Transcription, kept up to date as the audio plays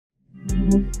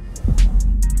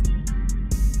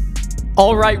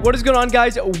All right, what is going on,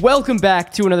 guys? Welcome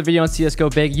back to another video on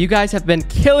Csgobig. You guys have been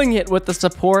killing it with the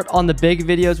support on the big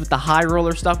videos with the high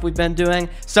roller stuff we've been doing.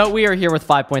 So we are here with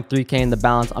 5.3K in the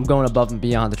balance. I'm going above and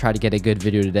beyond to try to get a good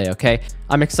video today, okay?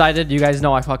 I'm excited. You guys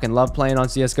know I fucking love playing on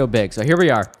Csgobig. So here we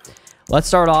are. Let's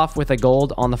start off with a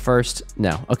gold on the first.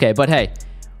 No. Okay, but hey,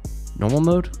 normal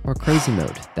mode or crazy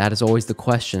mode? That is always the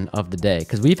question of the day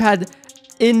because we've had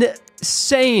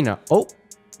insane... Oh,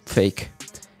 fake.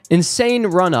 Insane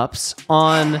run-ups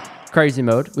on crazy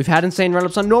mode. We've had insane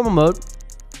run-ups on normal mode.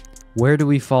 Where do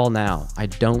we fall now? I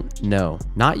don't know.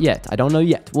 Not yet. I don't know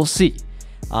yet. We'll see.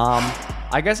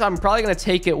 I guess I'm probably going to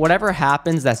take it. Whatever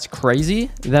happens that's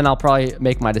crazy, then I'll probably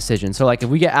make my decision. So, like, if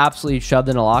we get absolutely shoved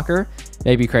in a locker,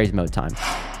 maybe crazy mode time.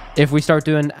 If we start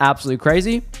doing absolutely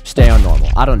crazy, stay on normal.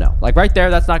 I don't know. Like, right there,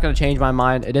 that's not going to change my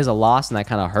mind. It is a loss, and that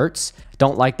kind of hurts.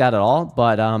 Don't like that at all,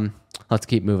 but... let's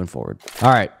keep moving forward.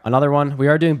 All right, another one. We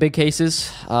are doing big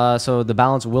cases, so the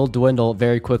balance will dwindle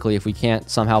very quickly if we can't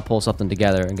somehow pull something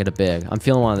together and get a big. I'm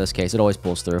feeling one in this case. It always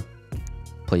pulls through.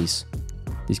 Please.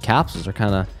 These capsules are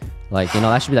kind of like, you know,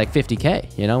 that should be like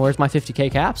 50K. You know, where's my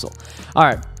 50K capsule? All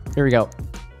right, here we go.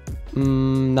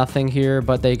 Nothing here,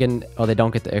 but they can... Oh, they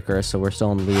don't get the Icarus, so we're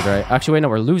still in the lead, right? Actually, wait, no,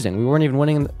 we're losing. We weren't even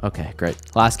winning. Okay,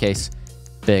 great. Last case.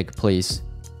 Big, please.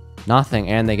 Nothing,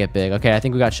 and they get big. Okay, I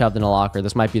think we got shoved in a locker.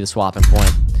 This might be the swapping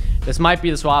point. This might be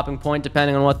the swapping point,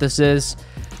 depending on what this is.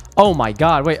 Oh my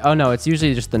god, wait. Oh no, it's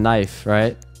usually just the knife,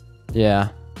 right? Yeah,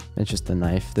 it's just the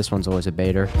knife. This one's always a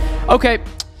baiter. Okay.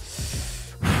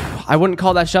 I wouldn't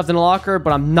call that shoved in a locker,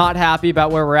 but I'm not happy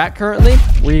about where we're at currently.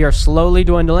 We are slowly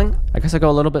dwindling. I guess I go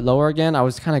a little bit lower again. I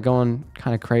was kind of going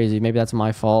kind of crazy. Maybe that's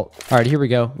my fault. All right, here we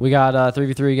go. We got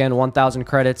 3v3 again, 1,000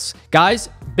 credits. Guys,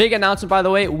 big announcement, by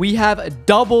the way. We have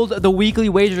doubled the weekly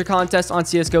wager contest on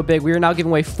Csgobig. We are now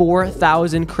giving away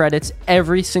 4,000 credits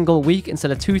every single week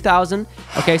instead of 2,000.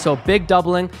 Okay, so big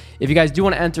doubling. If you guys do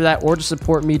want to enter that or to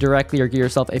support me directly or give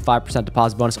yourself a 5%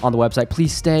 deposit bonus on the website,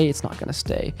 please stay. It's not going to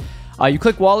stay. You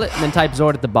click wallet and then type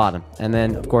Zoid at the bottom. And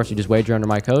then, of course, you just wager under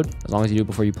my code. As long as you do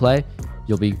before you play,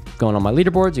 you'll be going on my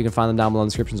leaderboards. You can find them down below in the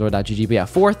description, zoid.gg. But yeah,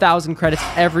 4,000 credits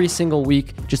every single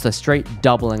week. Just a straight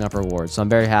doubling of rewards. So I'm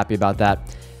very happy about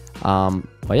that.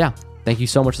 But yeah, thank you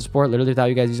so much for the support. Literally, without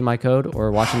you guys using my code or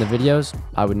watching the videos,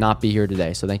 I would not be here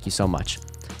today. So thank you so much.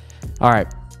 All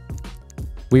right.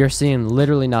 We are seeing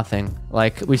literally nothing.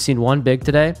 Like, we've seen one big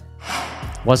today.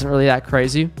 Wasn't really that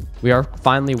crazy. We are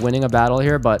finally winning a battle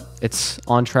here, but it's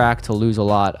on track to lose a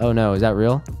lot. Oh no, is that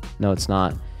real? No, it's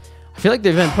not. I feel like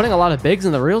they've been putting a lot of bigs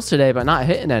in the reels today, but not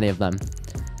hitting any of them.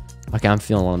 Okay, I'm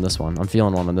feeling one on this one. I'm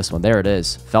feeling one on this one. There it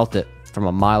is. Felt it from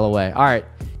a mile away. All right,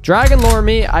 Dragon Lore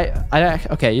me.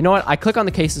 Okay, you know what? I click on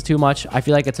the cases too much. I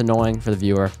feel like it's annoying for the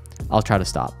viewer. I'll try to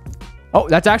stop. Oh,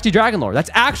 that's actually Dragon Lore. That's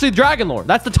actually Dragon Lore.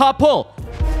 That's the top pull.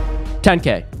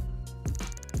 10K.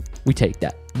 We take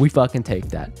that. We fucking take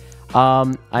that.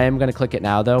 I am going to click it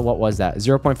now, though. What was that?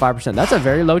 0.5%. That's a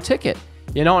very low ticket.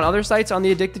 You know, on other sites on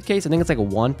the addicted case, I think it's like a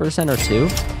 1% or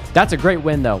 2%. That's a great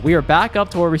win, though. We are back up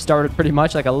to where we started pretty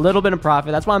much, like a little bit of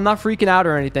profit. That's why I'm not freaking out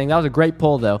or anything. That was a great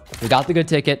pull, though. We got the good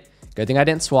ticket. Good thing I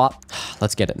didn't swap.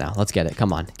 Let's get it now. Let's get it.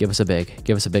 Come on. Give us a big.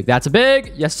 Give us a big. That's a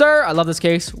big. Yes, sir. I love this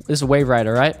case. This is a Wave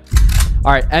Rider, right?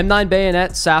 All right. M9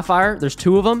 Bayonet Sapphire. There's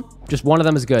 2 of them. Just one of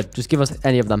them is good. Just give us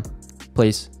any of them,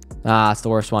 please. Ah, it's the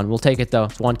worst one. We'll take it, though.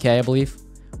 It's 1K, I believe.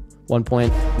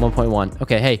 1.1.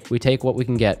 Okay, hey, we take what we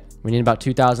can get. We need about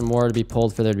 2,000 more to be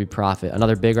pulled for there to be profit.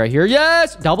 Another big right here.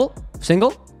 Yes! Double?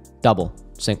 Single? Double.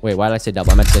 Wait, why did I say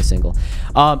double? I meant to say single.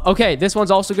 Okay, this one's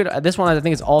also good. This one, I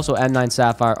think, is also M9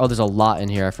 Sapphire. Oh, there's a lot in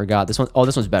here. I forgot. This one. Oh,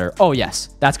 this one's better. Oh, yes.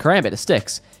 That's Karambit. It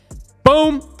sticks.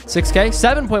 Boom! 6K.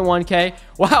 7.1K.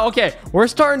 Wow, okay. We're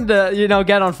starting to, you know,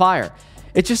 get on fire.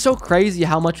 It's just so crazy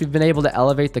how much we've been able to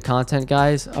elevate the content,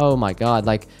 guys. Oh my god.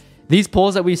 Like, these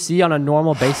pulls that we see on a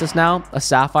normal basis now, a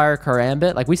Sapphire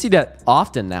Karambit, like, we see that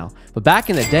often now. But back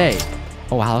in the day,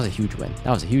 oh wow, that was a huge win. That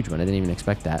was a huge win. I didn't even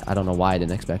expect that. I don't know why I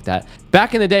didn't expect that.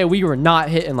 Back in the day, we were not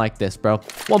hitting like this, bro.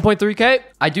 1.3K.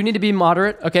 I do need to be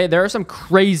moderate. Okay, there are some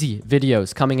crazy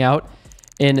videos coming out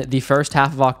in the first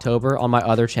half of October on my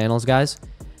other channels, guys.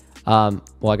 Well,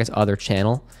 I guess other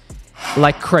channel.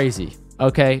 Like, crazy.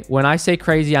 Okay, when I say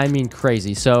crazy, I mean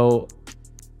crazy. So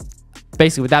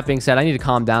basically, with that being said, I need to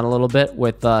calm down a little bit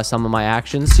with some of my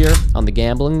actions here on the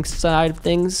gambling side of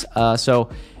things. So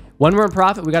when we're in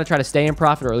profit, we got to try to stay in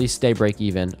profit or at least stay break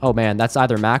even. Oh man, that's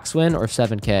either max win or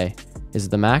 7K. Is it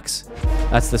the max?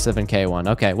 That's the 7K one.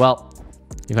 Okay, well,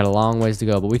 you've got a long ways to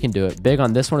go, but we can do it. Big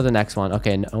on this one or the next one.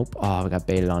 Okay, nope. Oh, we got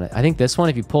baited on it. I think this one,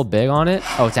 if you pull big on it,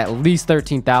 oh, it's at least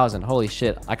 13,000. Holy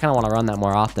shit. I kind of want to run that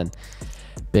more often.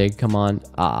 Big, come on.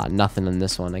 Nothing in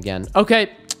this one again.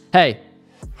 Okay. Hey,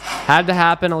 Had to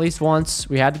happen at least once.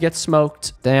 We had to get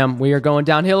smoked. Damn, we are going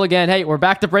downhill again. Hey, we're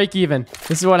back to break even.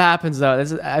 This is what happens though.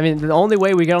 I mean, the only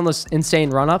way we get on those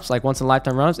insane run-ups, like once in a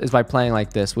lifetime run-ups, is by playing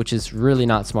like this, which is really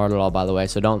not smart at all, by the way.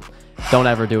 So don't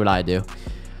ever do what I do.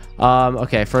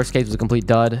 Okay, first case was a complete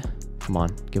dud. Come on,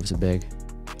 give us a big.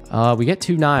 We get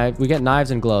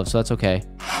knives and gloves, so that's okay.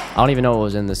 I don't even know what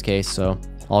was in this case, so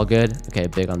all good. Okay,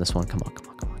 big on this one. Come on.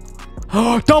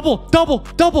 Oh, double.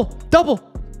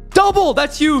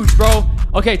 That's huge, bro.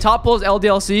 Okay, top pull is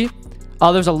LDLC.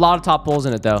 There's a lot of top pulls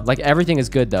in it though. Like everything is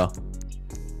good though.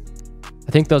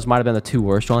 I think those might have been the 2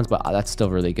 worst ones, but that's still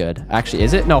really good. Actually,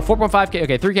 is it? No, 4.5k.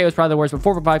 Okay, 3k was probably the worst, but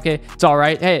 4.5k, it's all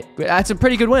right. Hey, that's a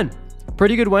pretty good win.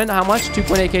 How much?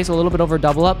 2.8k, so a little bit over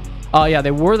double up. Yeah,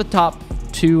 they were the top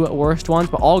 2 worst ones,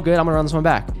 but all good. I'm gonna run this one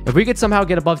back. If we could somehow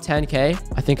get above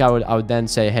 10k, I think I would then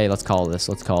say, hey, let's call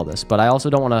this. But I also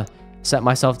don't want to set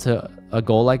myself to a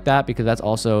goal like that, because that's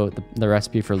also the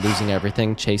recipe for losing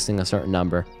everything, chasing a certain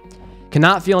number.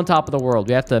 Cannot feel on top of the world.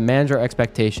 We have to manage our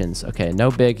expectations. Okay, no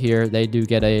big here. They do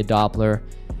get a Doppler.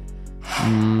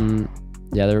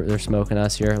 Yeah, they're smoking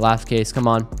us here. Last case, come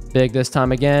on. Big this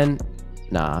time again.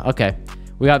 Nah, okay.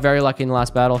 We got very lucky in the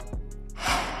last battle.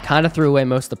 Kind of threw away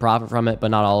most of the profit from it,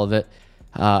 but not all of it.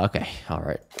 Okay, all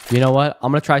right. You know what?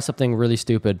 I'm going to try something really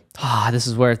stupid. This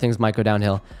is where things might go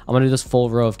downhill. I'm going to do this full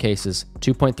row of cases.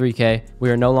 2.3k.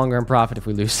 We are no longer in profit if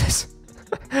we lose this.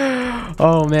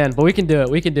 Oh, man. But we can do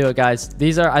it, guys.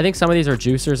 I think some of these are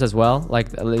juicers as well. Like,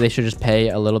 they should just pay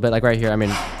a little bit. Like right here. I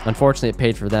mean, unfortunately, it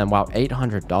paid for them. Wow,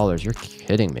 $800. You're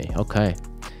kidding me. Okay.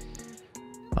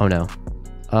 Oh, no.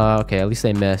 Okay, at least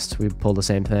they missed. We pulled the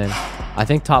same thing. I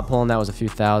think top pulling that was a few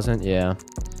thousand. Yeah.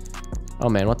 Oh,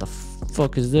 man. What the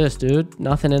fuck is this, dude?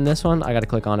 Nothing in this one? I gotta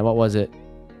click on it. What was it?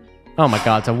 Oh, my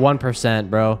God. It's a 1%,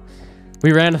 bro.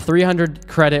 We ran a 300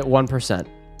 credit 1%.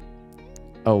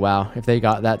 Oh, wow. If they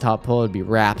got that top pull, it'd be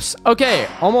wraps. Okay,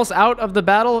 almost out of the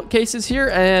battle cases here,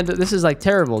 and this is, like,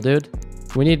 terrible, dude.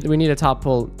 We need a top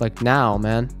pull, like, now,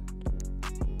 man.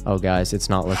 Oh, guys, it's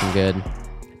not looking good.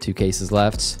 2 cases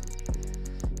left.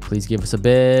 Please give us a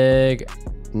big...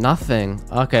 Nothing.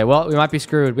 Okay, well, we might be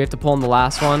screwed. We have to pull in the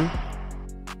last one,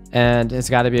 and it's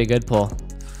got to be a good pull.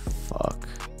 Fuck.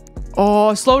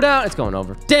 Oh, slow down. It's going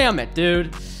over. Damn it,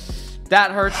 dude.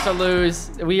 That hurts to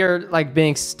lose. We are like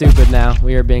being stupid now.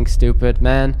 We are being stupid,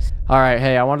 man. All right.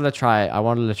 Hey, I wanted to try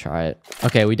it.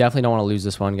 Okay. We definitely don't want to lose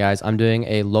this one, guys. I'm doing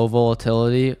a low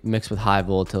volatility mixed with high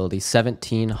volatility.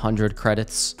 1,700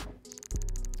 credits.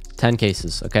 10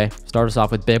 cases. Okay. Start us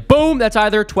off with big. Boom. That's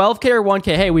either 12k or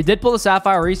 1k. Hey, we did pull the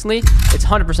sapphire recently. It's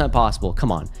 100% possible.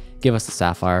 Come on. Give us the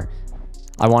sapphire.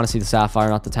 I want to see the sapphire,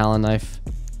 not the talon knife.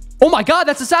 Oh my God,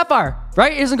 that's a sapphire,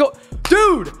 right? It doesn't go...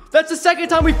 Dude, that's the second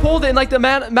time we pulled it in like the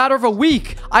matter of a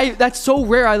week. That's so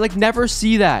rare. I like never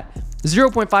see that.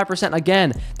 0.5%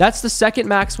 again. That's the second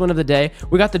max win of the day.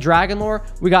 We got the dragon lore.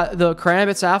 We got the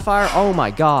karambit sapphire. Oh my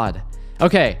God.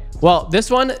 Okay, well, this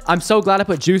one, I'm so glad I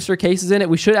put juicer cases in it.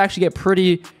 We should actually get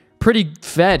pretty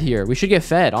fed here. We should get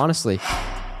fed, honestly.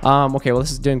 Okay, well,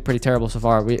 this is doing pretty terrible so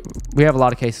far. We have a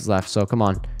lot of cases left, so come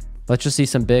on. Let's just see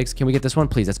some bigs. Can we get this one?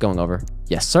 Please, that's going over.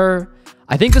 Yes, sir.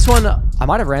 I think this one, I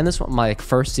might have ran this one, my like,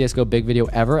 first CSGO big video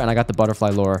ever, and I got the butterfly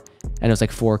lure, and it was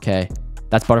like 4k.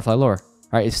 That's butterfly lure.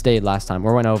 All right, it stayed last time.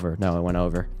 Or went over. No, it went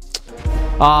over.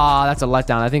 That's a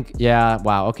letdown. I think, yeah,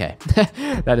 wow, okay.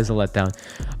 That is a letdown.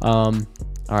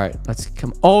 All right, let's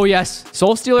come. Oh, yes.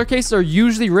 Soul Stealer cases are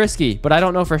usually risky, but I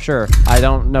don't know for sure. I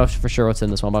don't know for sure what's in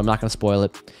this one, but I'm not going to spoil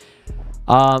it.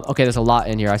 Okay, there's a lot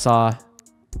in here. I saw...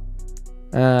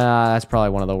 that's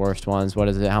probably one of the worst ones. What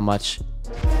is it? How much?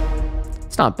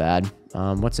 It's not bad.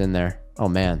 What's in there? Oh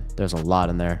man, there's a lot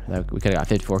in there. We could have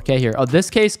got 54k here. Oh, this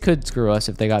case could screw us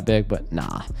if they got big, but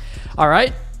nah. All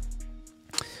right.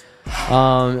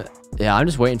 Yeah, I'm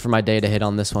just waiting for my day to hit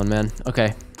on this one, man.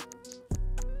 Okay.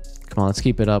 Come on, let's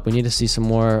keep it up. We need to see some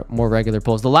more regular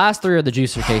pulls. The last 3 are the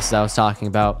juicer cases I was talking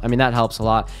about. I mean, that helps a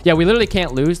lot. Yeah, we literally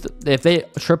can't lose. If they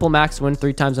triple max win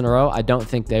 3 times in a row, I don't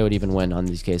think they would even win on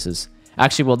these cases.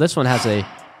 Actually, well, this one has a...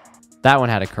 That one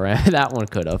had a correct. That one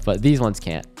could have, but these ones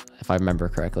can't, if I remember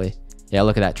correctly. Yeah,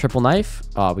 look at that. Triple knife.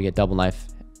 Oh, we get double knife.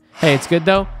 Hey, it's good,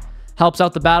 though. Helps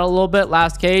out the battle a little bit.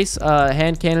 Last case.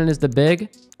 Hand cannon is the big,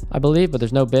 I believe, but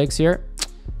there's no bigs here.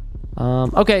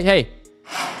 Okay, hey.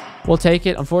 We'll take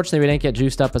it. Unfortunately, we didn't get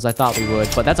juiced up as I thought we would,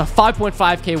 but that's a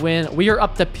 5.5k win. We are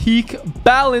up to peak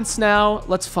balance now.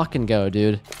 Let's fucking go,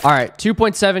 dude. All right,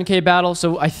 2.7k battle.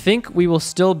 So I think we will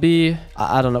still be,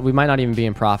 I don't know. We might not even be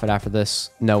in profit after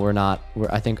this. No, we're not.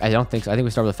 I don't think so. I think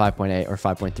we start with 5.8 or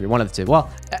 5.3, one of the two.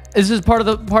 Well, this is part of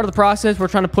the process. We're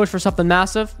trying to push for something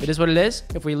massive. It is what it is.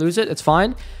 If we lose it, it's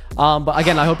fine. But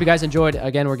again, I hope you guys enjoyed.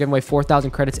 Again, we're giving away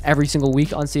 4,000 credits every single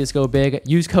week on CSGO Big.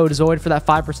 Use code Zoid for that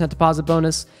 5% deposit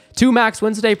bonus. 2 max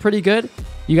wins today, pretty good.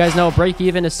 You guys know break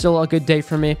even is still a good day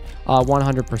for me,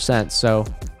 100%. So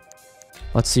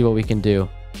let's see what we can do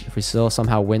if we still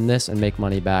somehow win this and make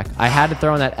money back. I had to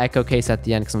throw in that echo case at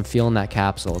the end because I'm feeling that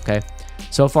capsule, okay?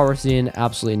 So far, we're seeing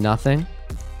absolutely nothing.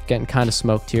 Getting kind of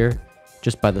smoked here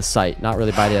just by the site, not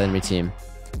really by the enemy team.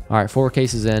 All right, 4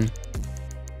 cases in.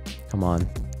 Come on.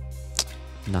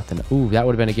 Nothing. Ooh, that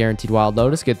would have been a guaranteed Wild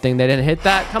Lotus. Good thing they didn't hit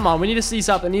that. Come on, we need to see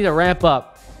something. We need to ramp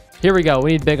up. Here we go.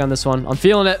 We need big on this one. I'm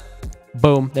feeling it.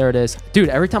 Boom. There it is. Dude,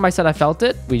 every time I said I felt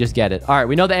it, we just get it. All right,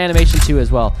 we know the animation too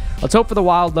as well. Let's hope for the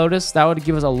Wild Lotus. That would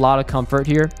give us a lot of comfort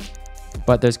here.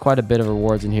 But there's quite a bit of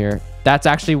rewards in here. That's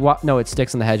actually what... No, it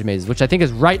sticks in the hedge mazes, which I think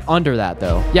is right under that,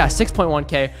 though. Yeah,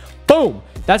 6.1k. Boom.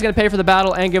 That's going to pay for the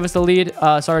battle and give us the lead.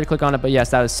 Sorry to click on it, but yes,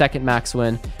 that was second max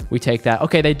win. We take that.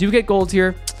 Okay, they do get gold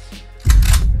here.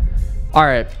 All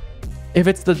right. If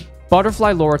it's the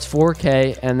butterfly lore, it's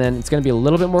 4k, and then it's going to be a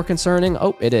little bit more concerning.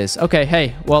 Oh, it is. Okay,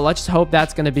 hey, well, let's just hope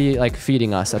that's going to be, like,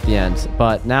 feeding us at the end.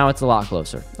 But now it's a lot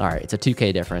closer. All right, it's a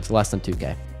 2k difference, less than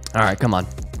 2k. All right, come on.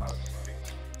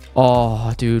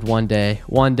 Oh, dude, one day,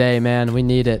 man, we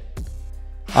need it.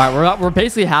 All right, we're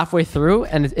basically halfway through,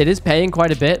 and it is paying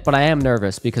quite a bit, but I am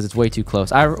nervous because it's way too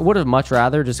close. I would have much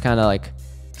rather just kind of like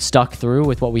stuck through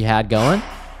with what we had going,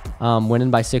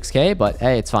 winning by 6k, but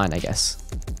hey, it's fine, I guess.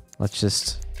 Let's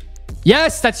just...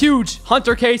 Yes, that's huge.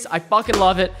 Hunter case, I fucking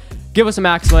love it. Give us a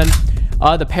max win.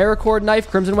 The paracord knife,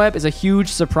 Crimson Web, is a huge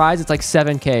surprise. It's like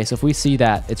 7k, so if we see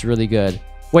that, it's really good.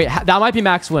 Wait, that might be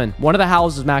max win. One of the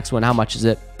howls is max win. How much is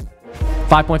it?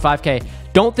 5.5k.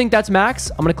 Don't think that's max.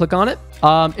 I'm going to click on it.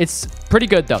 It's pretty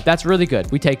good, though. That's really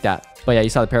good. We take that. But yeah, you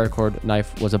saw the paracord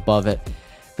knife was above it.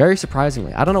 Very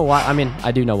surprisingly. I don't know why. I mean,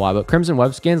 I do know why, but Crimson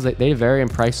Web skins, they vary in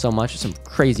price so much. Some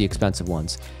crazy expensive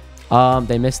ones.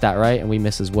 They missed that, right? And we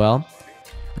miss as well.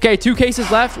 Okay, 2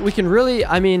 cases left. We can really,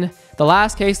 I mean, the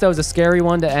last case, that was a scary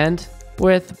one to end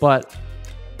with, but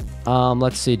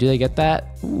let's see. Do they get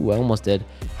that? Ooh, I almost did.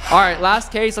 All right,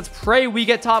 last case. Let's pray we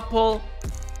get top pull.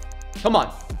 Come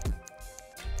on.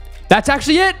 That's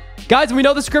actually it. Guys, we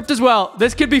know the script as well.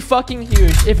 This could be fucking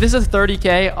huge. If this is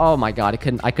 30k, oh my god,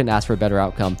 I couldn't ask for a better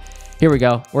outcome. Here we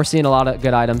go. We're seeing a lot of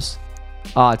good items.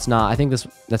 Oh, it's not. I think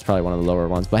that's probably one of the lower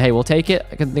ones. But hey, we'll take it.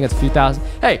 I think it's a few thousand.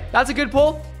 Hey, that's a good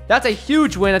pull. That's a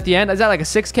huge win at the end. Is that like a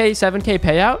 6k, 7k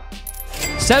payout?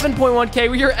 7.1k.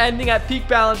 We are ending at peak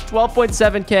balance.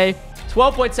 12.7k.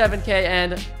 12.7k,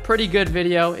 and pretty good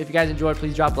video. If you guys enjoyed,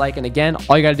 please drop a like. And again,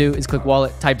 all you got to do is click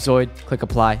wallet, type Zoid, click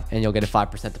apply, and you'll get a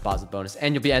 5% deposit bonus.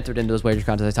 And you'll be entered into those wager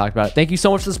contests I talked about. Thank you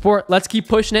so much for the support. Let's keep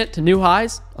pushing it to new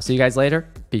highs. I'll see you guys later.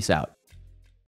 Peace out.